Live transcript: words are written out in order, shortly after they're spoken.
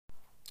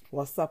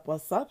What's up?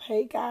 What's up?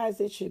 Hey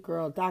guys, it's your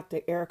girl,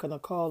 Dr. Erica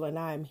Nicole, and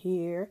I'm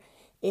here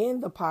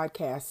in the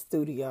podcast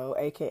studio,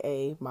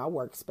 aka my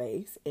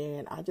workspace.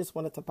 And I just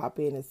wanted to pop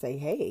in and say,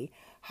 hey,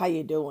 how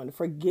you doing?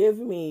 Forgive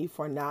me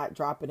for not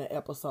dropping an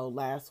episode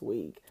last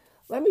week.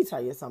 Let me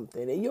tell you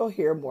something, and you'll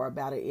hear more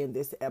about it in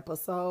this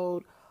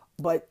episode,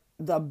 but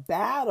the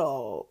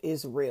battle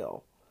is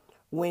real.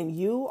 When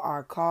you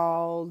are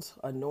called,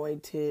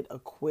 anointed,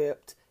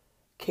 equipped,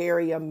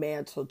 carry a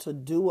mantle to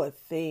do a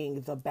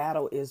thing, the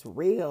battle is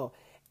real.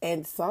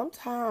 And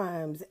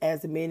sometimes,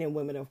 as men and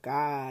women of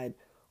God,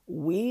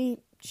 we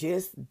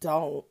just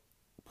don't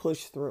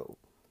push through.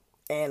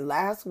 And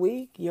last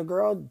week, your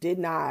girl did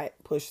not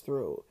push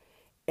through.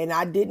 And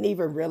I didn't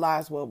even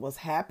realize what was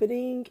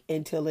happening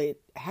until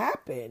it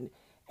happened.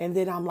 And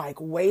then I'm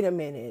like, wait a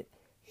minute.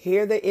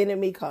 Here the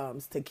enemy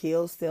comes to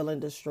kill, steal, and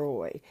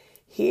destroy.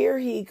 Here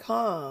he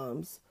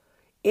comes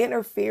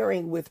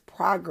interfering with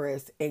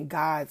progress in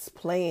God's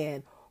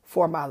plan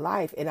for my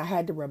life. And I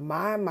had to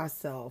remind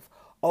myself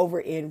over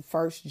in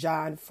 1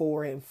 John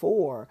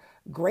 4:4,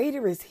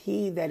 greater is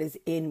he that is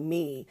in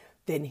me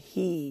than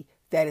he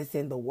that is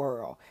in the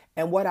world.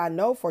 And what I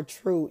know for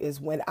true is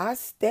when I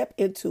step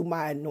into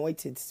my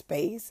anointed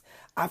space,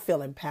 I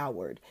feel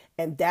empowered.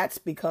 And that's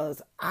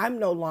because I'm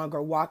no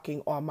longer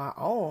walking on my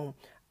own.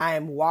 I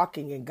am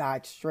walking in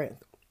God's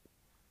strength.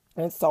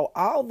 And so,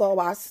 although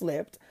I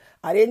slipped,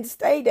 I didn't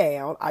stay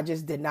down. I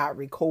just did not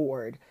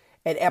record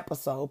an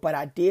episode, but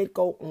I did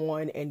go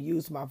on and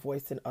use my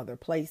voice in other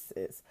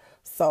places.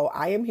 So,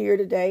 I am here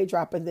today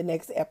dropping the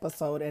next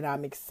episode, and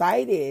I'm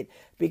excited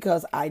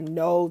because I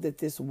know that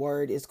this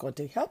word is going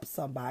to help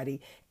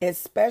somebody,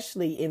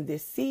 especially in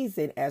this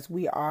season as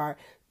we are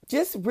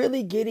just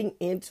really getting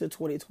into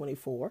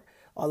 2024.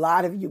 A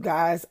lot of you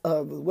guys,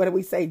 what do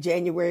we say?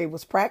 January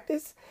was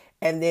practice,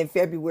 and then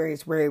February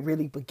is where it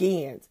really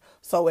begins.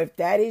 So if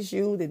that is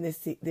you, then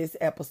this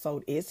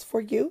episode is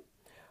for you.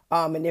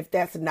 And if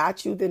that's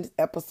not you, then this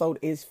episode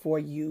is for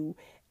you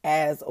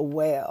as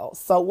well.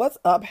 So what's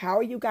up? How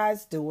are you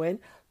guys doing?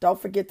 Don't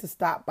forget to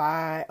stop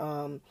by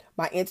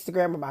my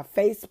Instagram or my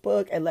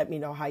Facebook and let me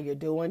know how you're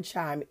doing.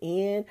 Chime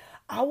in.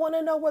 I want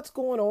to know what's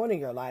going on in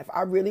your life.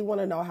 I really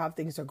want to know how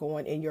things are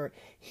going in your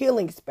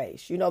healing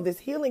space. You know, this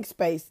healing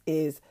space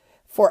is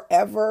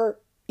forever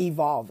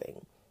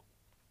evolving.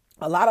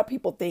 A lot of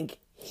people think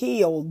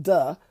healed,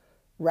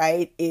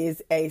 right,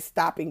 is a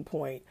stopping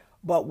point.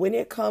 But when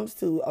it comes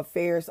to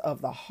affairs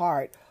of the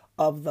heart,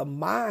 of the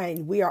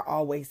mind, we are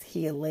always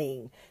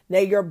healing. Now,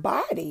 your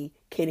body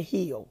can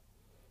heal,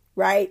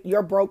 right?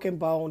 Your broken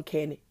bone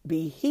can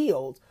be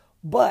healed,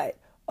 but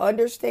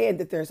understand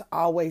that there's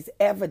always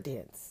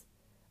evidence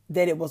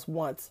that it was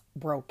once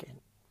broken.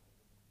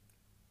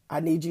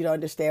 I need you to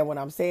understand what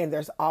I'm saying.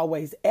 There's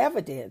always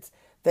evidence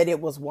that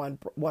it was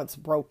once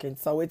broken.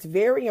 So it's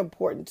very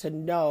important to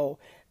know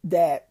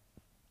that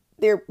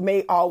there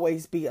may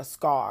always be a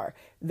scar.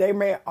 There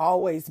may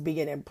always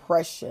be an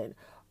impression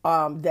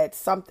that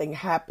something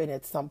happened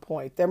at some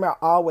point. There may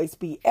always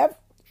be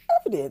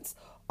evidence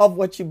of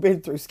what you've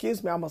been through.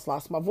 Excuse me, I almost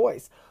lost my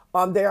voice.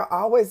 There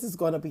always is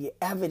going to be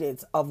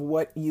evidence of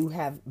what you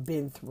have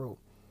been through.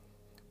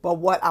 But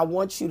what I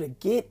want you to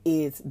get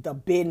is the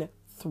been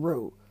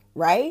through,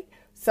 right?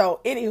 So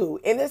anywho,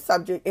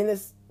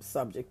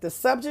 the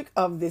subject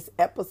of this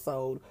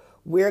episode,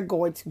 we're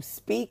going to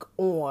speak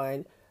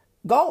on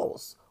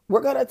goals.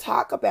 We're going to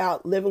talk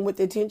about living with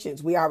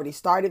intentions. We already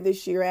started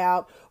this year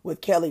out with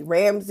Kelly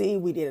Ramsey.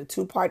 We did a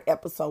 2-part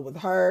episode with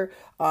her.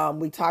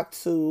 We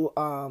talked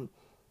to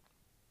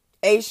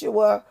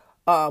Ashua,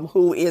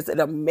 who is an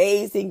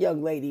amazing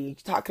young lady,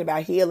 talking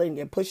about healing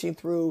and pushing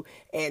through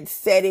and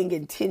setting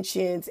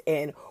intentions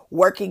and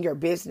working your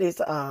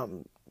business.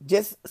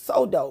 Just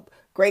so dope.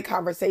 Great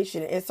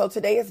conversation. And so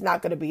today is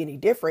not going to be any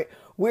different.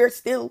 We're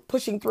still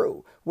pushing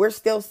through. We're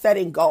still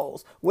setting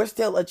goals. We're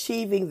still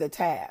achieving the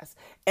task.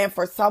 And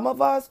for some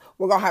of us,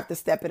 we're going to have to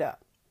step it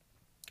up.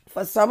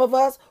 For some of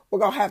us, we're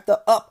going to have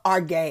to up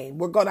our game.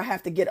 We're going to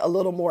have to get a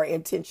little more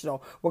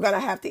intentional. We're going to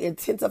have to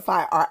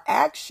intensify our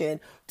action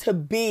to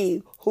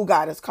be who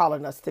God is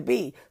calling us to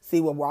be.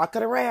 See, we're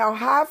walking around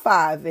high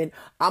five and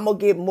I'm going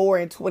to get more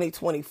in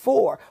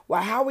 2024.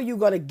 Well, how are you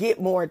going to get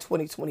more in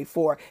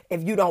 2024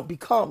 if you don't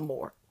become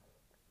more?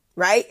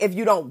 Right? If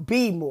you don't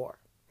be more,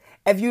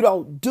 if you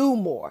don't do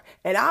more.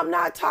 And I'm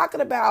not talking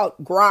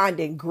about grind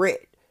and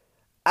grit.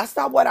 That's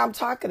not what I'm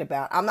talking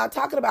about. I'm not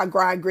talking about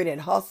grind, grit,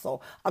 and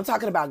hustle. I'm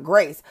talking about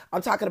grace.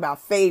 I'm talking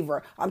about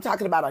favor. I'm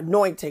talking about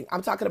anointing.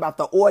 I'm talking about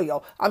the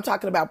oil. I'm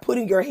talking about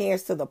putting your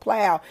hands to the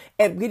plow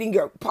and getting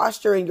your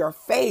posture in your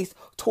face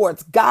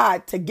towards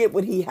God to get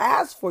what he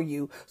has for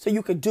you so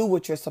you can do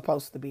what you're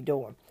supposed to be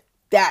doing.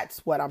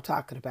 That's what I'm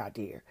talking about,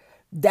 dear.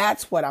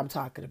 That's what I'm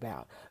talking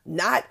about.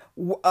 Not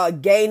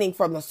gaining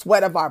from the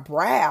sweat of our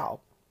brow,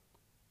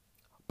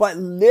 but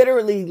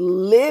literally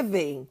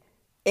living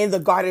in the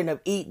Garden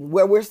of Eden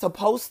where we're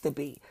supposed to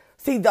be.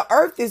 See, the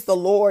earth is the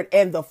Lord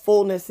and the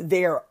fullness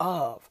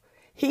thereof.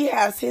 He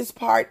has his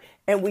part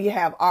and we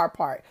have our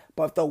part.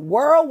 But if the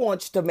world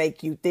wants to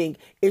make you think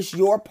it's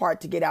your part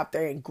to get out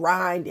there and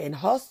grind and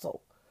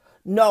hustle,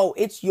 No,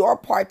 it's your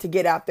part to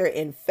get out there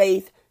and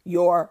faith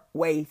your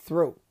way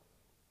through.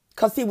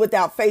 Because see,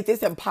 without faith,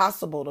 it's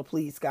impossible to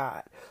please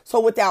God. So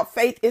without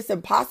faith, it's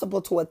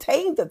impossible to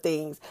attain the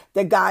things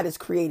that God has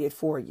created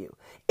for you.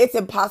 It's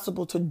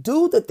impossible to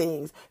do the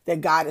things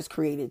that God has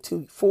created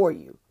for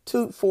you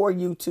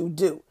to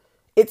do.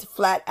 It's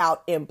flat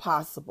out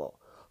impossible.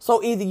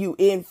 So either you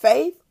in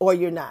faith or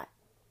you're not.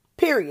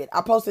 Period.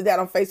 I posted that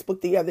on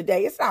Facebook the other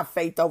day. It's not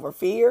faith over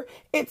fear.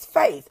 It's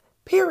faith.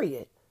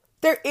 Period.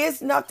 There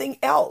is nothing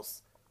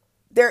else.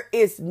 There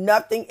is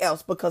nothing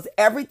else, because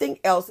everything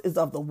else is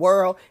of the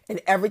world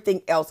and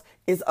everything else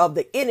is of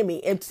the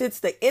enemy. And since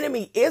the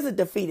enemy is a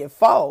defeated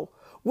foe,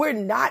 we're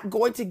not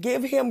going to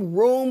give him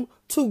room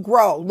to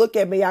grow. Look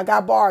at me. I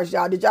got bars,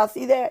 y'all. Did y'all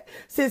see that?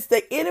 Since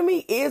the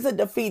enemy is a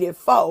defeated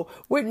foe,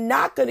 we're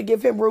not going to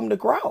give him room to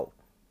grow.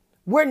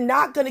 We're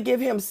not going to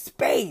give him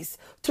space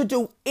to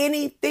do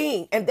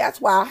anything. And that's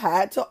why I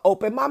had to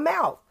open my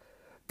mouth.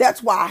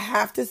 That's why I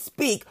have to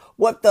speak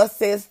what thus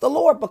says the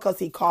Lord, because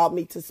he called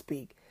me to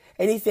speak.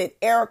 And he said,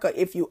 Erica,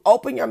 if you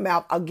open your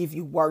mouth, I'll give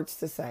you words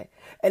to say.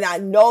 And I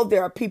know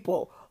there are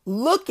people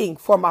looking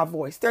for my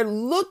voice. They're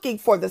looking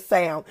for the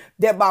sound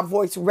that my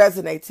voice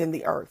resonates in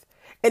the earth.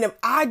 And if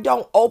I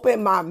don't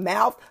open my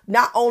mouth,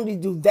 not only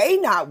do they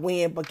not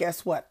win, but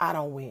guess what? I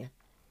don't win.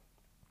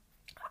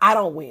 I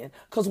don't win.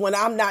 Because when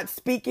I'm not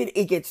speaking,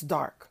 it gets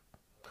dark.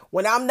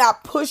 When I'm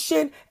not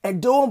pushing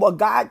and doing what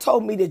God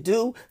told me to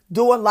do,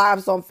 doing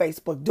lives on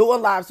Facebook,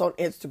 doing lives on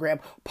Instagram,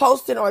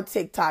 posting on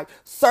TikTok,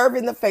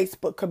 serving the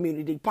Facebook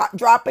community,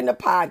 dropping the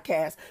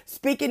podcast,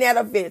 speaking at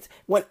events,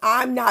 when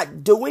I'm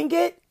not doing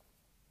it,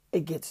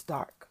 it gets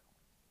dark.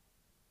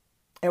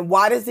 And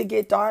why does it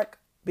get dark?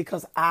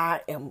 Because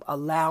I am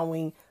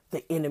allowing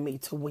the enemy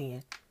to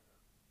win.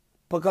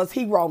 Because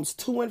he roams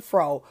to and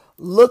fro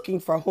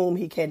looking for whom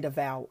he can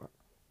devour.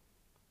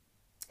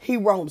 He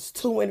roams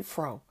to and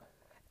fro.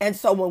 And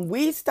so when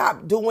we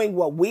stop doing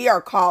what we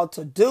are called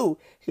to do,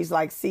 he's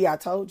like, see, I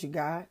told you,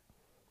 God.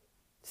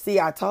 See,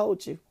 I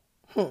told you.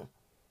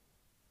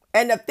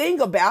 And the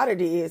thing about it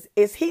is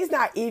he's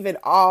not even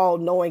all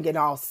knowing and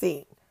all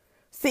seeing.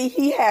 See,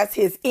 he has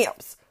his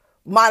imps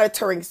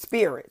monitoring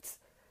spirits,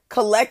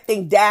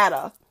 collecting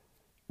data,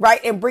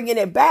 right? And bringing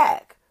it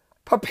back,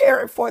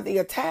 preparing for the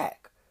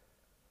attack.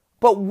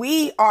 But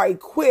we are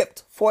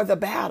equipped for the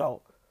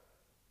battle.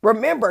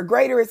 Remember,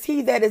 greater is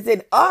he that is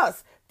in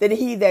us than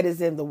he that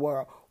is in the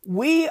world.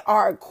 We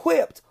are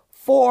equipped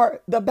for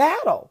the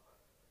battle.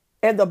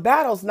 And the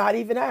battle's not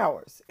even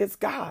ours. It's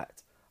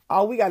God's.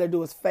 All we got to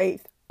do is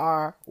faith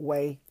our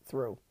way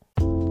through.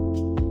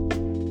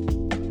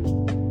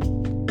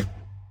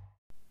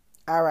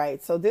 All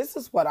right. So this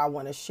is what I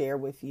want to share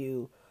with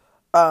you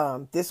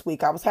this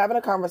week. I was having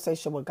a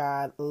conversation with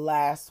God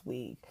last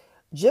week,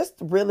 just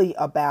really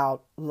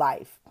about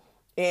life.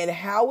 And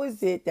how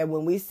is it that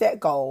when we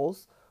set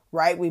goals,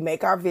 right? We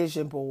make our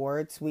vision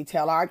boards. We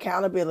tell our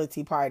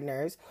accountability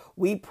partners.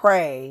 We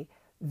pray.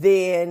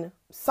 Then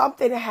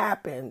something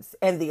happens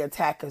and the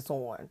attack is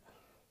on.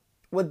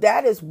 Well,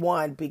 that is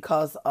one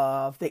because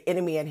of the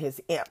enemy and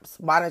his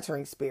imps,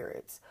 monitoring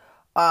spirits.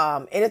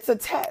 And it's a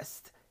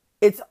test.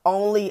 It's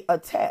only a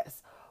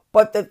test.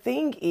 But the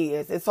thing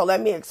is, and so let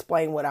me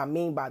explain what I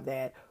mean by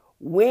that.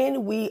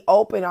 When we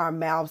open our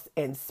mouths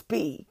and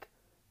speak,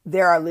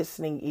 there are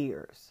listening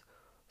ears.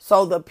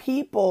 So the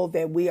people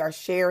that we are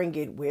sharing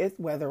it with,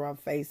 whether on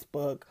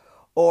Facebook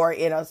or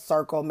in a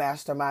circle,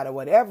 mastermind or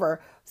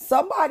whatever,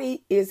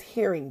 somebody is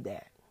hearing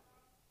that.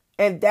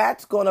 And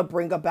that's going to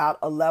bring about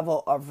a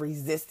level of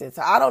resistance.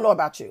 I don't know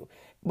about you,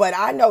 but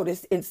I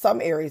noticed in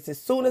some areas,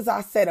 as soon as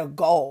I set a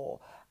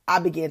goal, I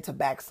begin to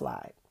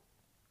backslide.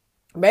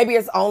 Maybe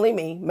it's only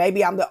me.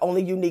 Maybe I'm the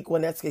only unique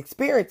one that's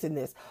experiencing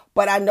this.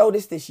 But I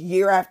noticed this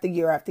year after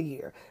year after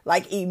year.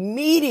 Like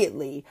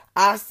immediately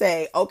I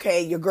say,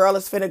 okay, your girl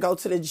is finna go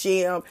to the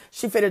gym.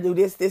 She finna do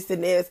this, this,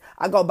 and this.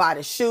 I go buy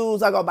the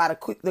shoes. I go buy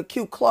the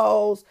cute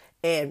clothes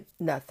and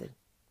nothing.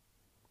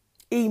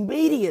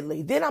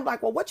 Immediately. Then I'm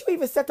like, well, what you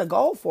even set the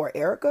goal for,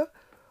 Erica?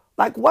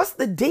 Like, what's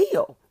the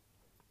deal?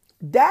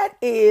 That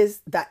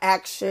is the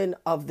action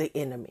of the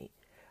enemy.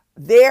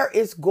 There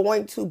is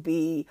going to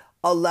be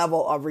a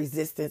level of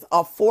resistance,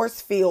 a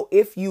force field,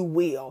 if you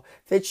will,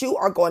 that you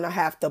are going to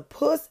have to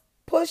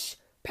push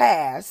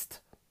past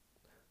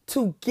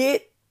to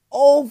get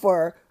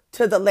over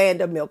to the land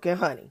of milk and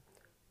honey.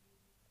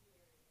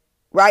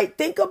 Right?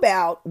 Think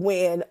about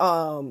when,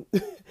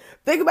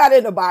 think about it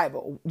in the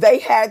Bible. They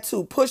had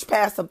to push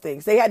past some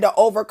things. They had to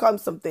overcome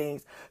some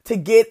things to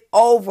get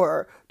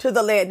over to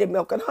the land of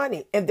milk and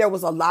honey. And there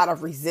was a lot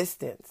of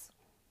resistance.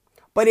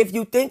 But if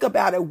you think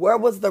about it, where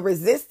was the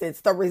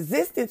resistance? The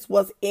resistance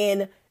was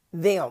in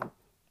them.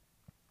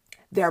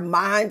 Their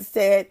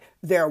mindset,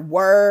 their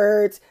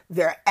words,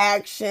 their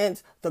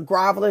actions, the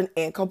groveling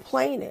and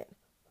complaining.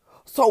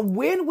 So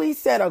when we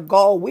set a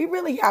goal, we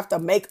really have to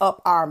make up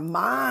our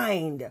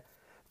mind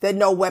that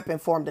no weapon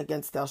formed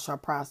against us shall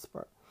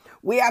prosper.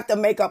 We have to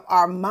make up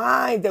our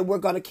mind that we're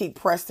going to keep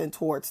pressing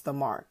towards the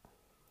mark.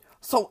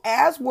 So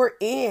as we're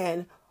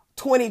in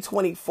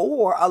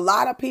 2024, a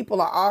lot of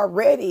people are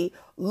already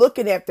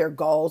looking at their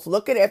goals,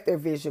 looking at their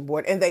vision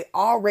board, and they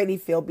already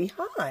feel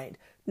behind.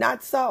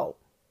 Not so.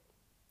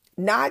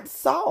 Not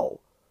so.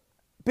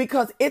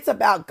 Because it's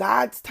about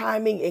God's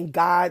timing and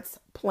God's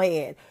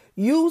plan.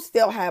 You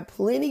still have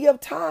plenty of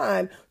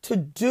time to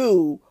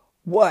do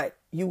what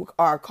you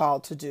are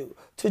called to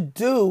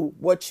do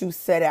what you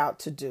set out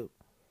to do.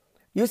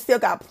 You still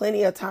got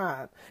plenty of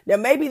time. Now,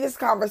 maybe this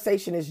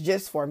conversation is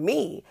just for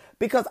me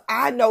because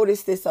I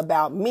noticed this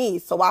about me.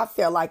 So I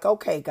feel like,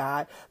 okay,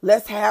 God,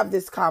 let's have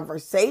this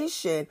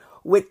conversation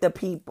with the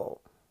people.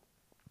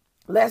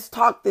 Let's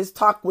talk this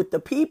talk with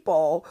the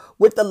people,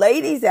 with the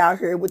ladies out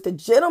here, with the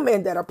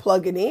gentlemen that are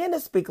plugging in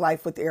to Speak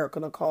Life with Erica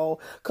Nicole,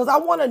 because I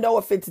want to know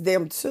if it's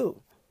them too.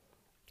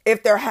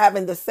 If they're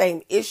having the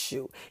same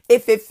issue,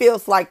 if it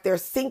feels like they're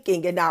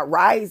sinking and not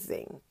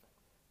rising.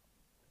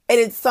 And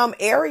in some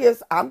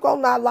areas, I'm going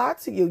to not lie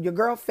to you, your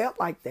girl felt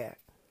like that.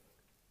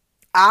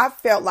 I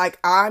felt like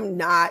I'm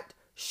not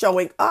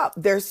showing up.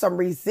 There's some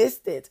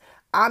resistance.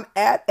 I'm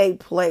at a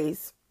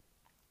place,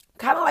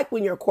 kind of like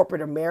when you're in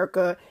corporate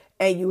America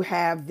and you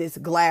have this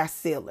glass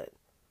ceiling.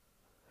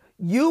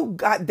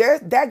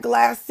 That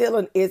glass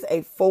ceiling is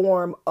a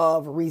form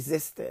of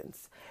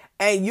resistance.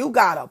 And you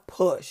got to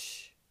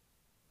push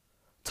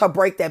to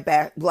break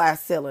that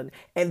glass ceiling.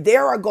 And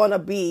there are going to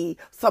be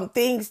some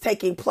things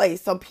taking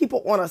place, some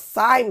people on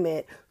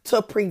assignment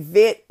to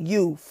prevent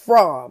you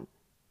from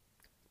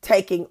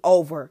taking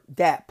over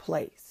that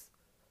place.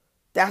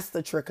 That's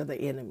the trick of the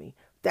enemy.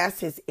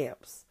 That's his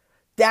imps.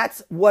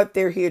 That's what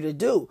they're here to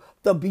do.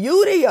 The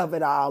beauty of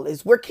it all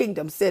is we're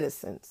kingdom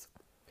citizens.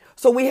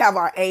 So we have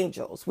our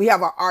angels, we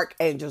have our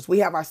archangels, we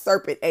have our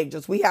serpent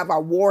angels, we have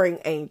our warring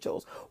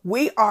angels.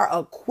 We are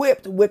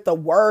equipped with the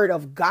word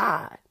of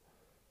God.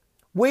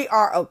 We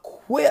are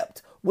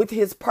equipped with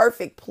his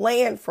perfect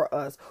plan for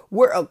us.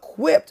 We're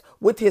equipped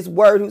with his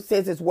word, who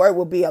says his word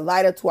will be a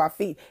light unto our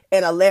feet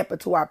and a lamp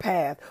unto our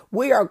path.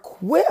 We are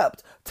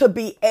equipped to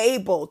be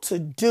able to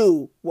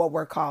do what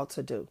we're called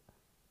to do.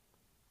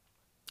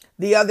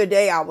 The other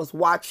day I was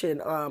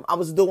watching, I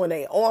was doing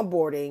a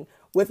onboarding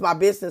with my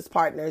business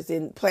partners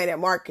in Planet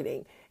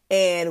Marketing.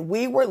 And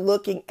we were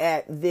looking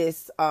at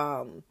this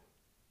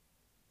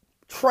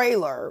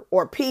trailer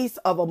or piece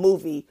of a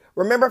movie,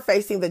 Remember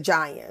Facing the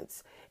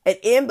Giants. And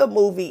in the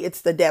movie,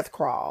 it's the death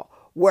crawl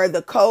where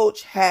the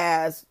coach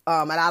has,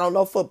 and I don't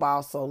know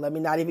football, so let me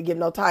not even give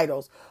no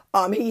titles.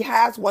 He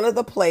has one of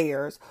the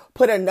players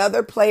put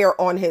another player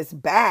on his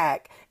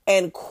back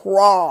and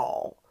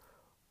crawl.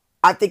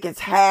 I think it's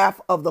half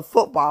of the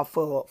football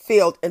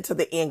field into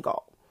the end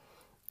goal.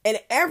 And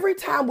every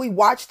time we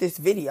watch this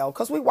video,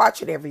 because we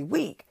watch it every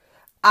week,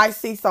 I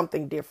see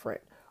something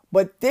different.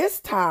 But this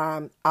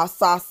time I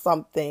saw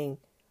something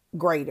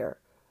greater.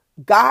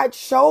 God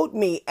showed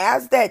me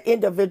as that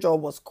individual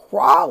was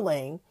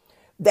crawling,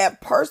 that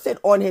person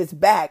on his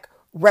back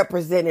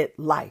represented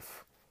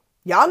life.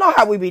 Y'all know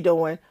how we be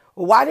doing.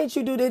 Well, why didn't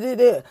you do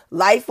this?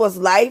 Life was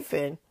life.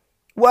 And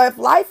well, if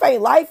life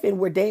ain't life, and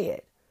we're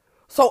dead.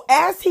 So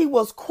as he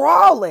was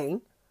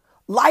crawling,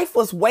 life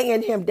was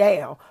weighing him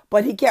down,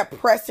 but he kept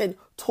pressing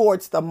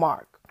towards the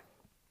mark.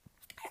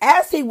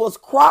 As he was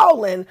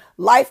crawling,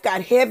 life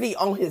got heavy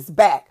on his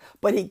back,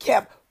 but he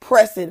kept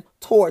pressing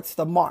towards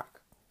the mark.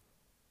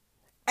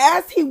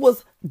 As he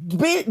was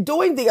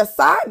doing the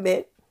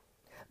assignment,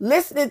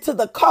 listening to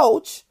the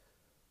coach,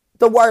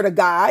 the word of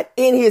God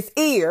in his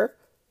ear,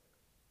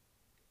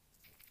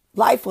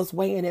 life was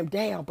weighing him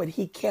down, but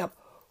he kept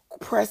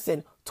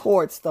pressing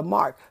towards the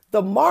mark.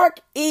 The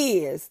mark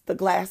is the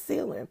glass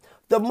ceiling.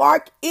 The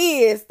mark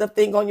is the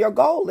thing on your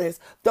goal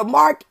list. The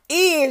mark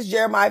is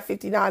Jeremiah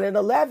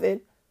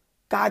 59:11.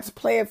 God's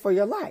plan for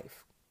your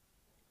life.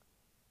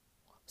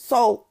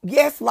 So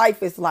yes,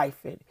 life is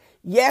life.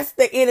 Yes,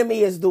 the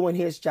enemy is doing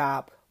his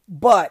job,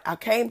 but I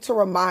came to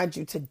remind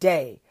you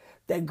today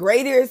that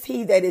greater is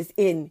he that is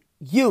in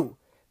you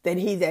than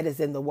he that is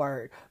in the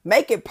word.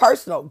 Make it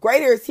personal.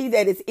 Greater is he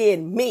that is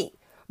in me.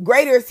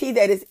 Greater is he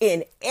that is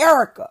in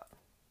Erica.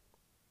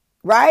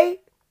 Right?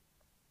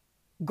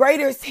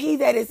 Greater is he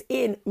that is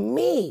in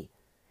me.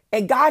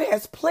 And God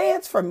has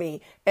plans for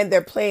me, and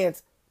they're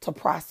plans to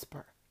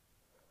prosper.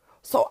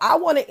 So I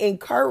want to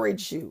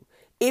encourage you.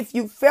 If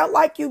you felt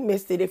like you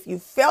missed it, if you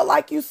felt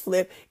like you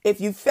slipped, if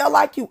you felt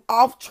like you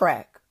off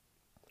track,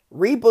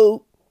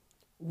 reboot,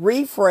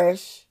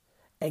 refresh,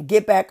 and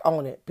get back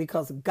on it,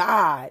 because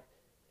God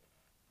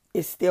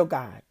is still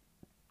God.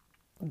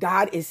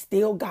 God is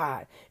still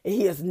God, and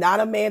he is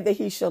not a man that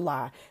he shall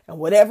lie. And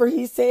whatever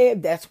he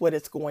said, that's what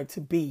it's going to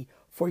be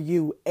for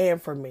you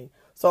and for me.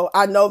 So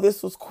I know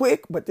this was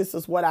quick, but this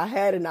is what I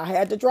had, and I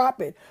had to drop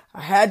it.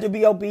 I had to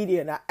be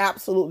obedient. I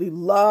absolutely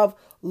love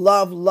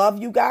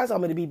you guys. I'm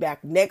going to be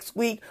back next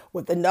week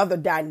with another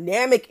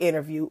dynamic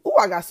interview. Oh,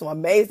 I got some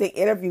amazing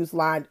interviews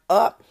lined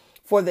up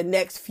for the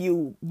next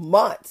few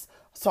months.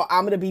 So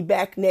I'm going to be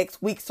back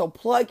next week. So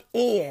plug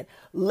in.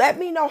 Let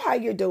me know how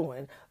you're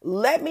doing.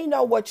 Let me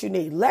know what you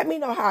need. Let me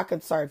know how I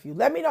can serve you.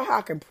 Let me know how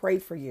I can pray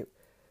for you.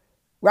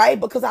 Right?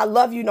 Because I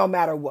love you no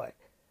matter what.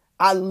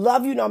 I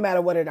love you no matter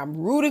what, and I'm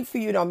rooting for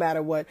you no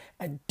matter what.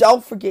 And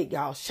don't forget,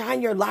 y'all,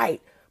 shine your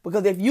light.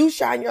 Because if you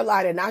shine your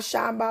light and I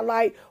shine my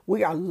light,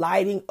 we are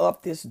lighting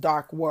up this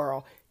dark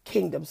world,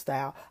 kingdom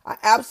style. I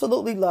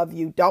absolutely love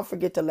you. Don't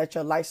forget to let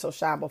your light so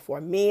shine before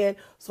men,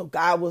 so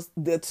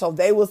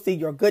they will see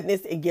your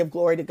goodness and give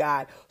glory to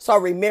God. So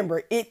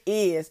remember, it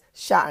is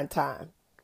shine time.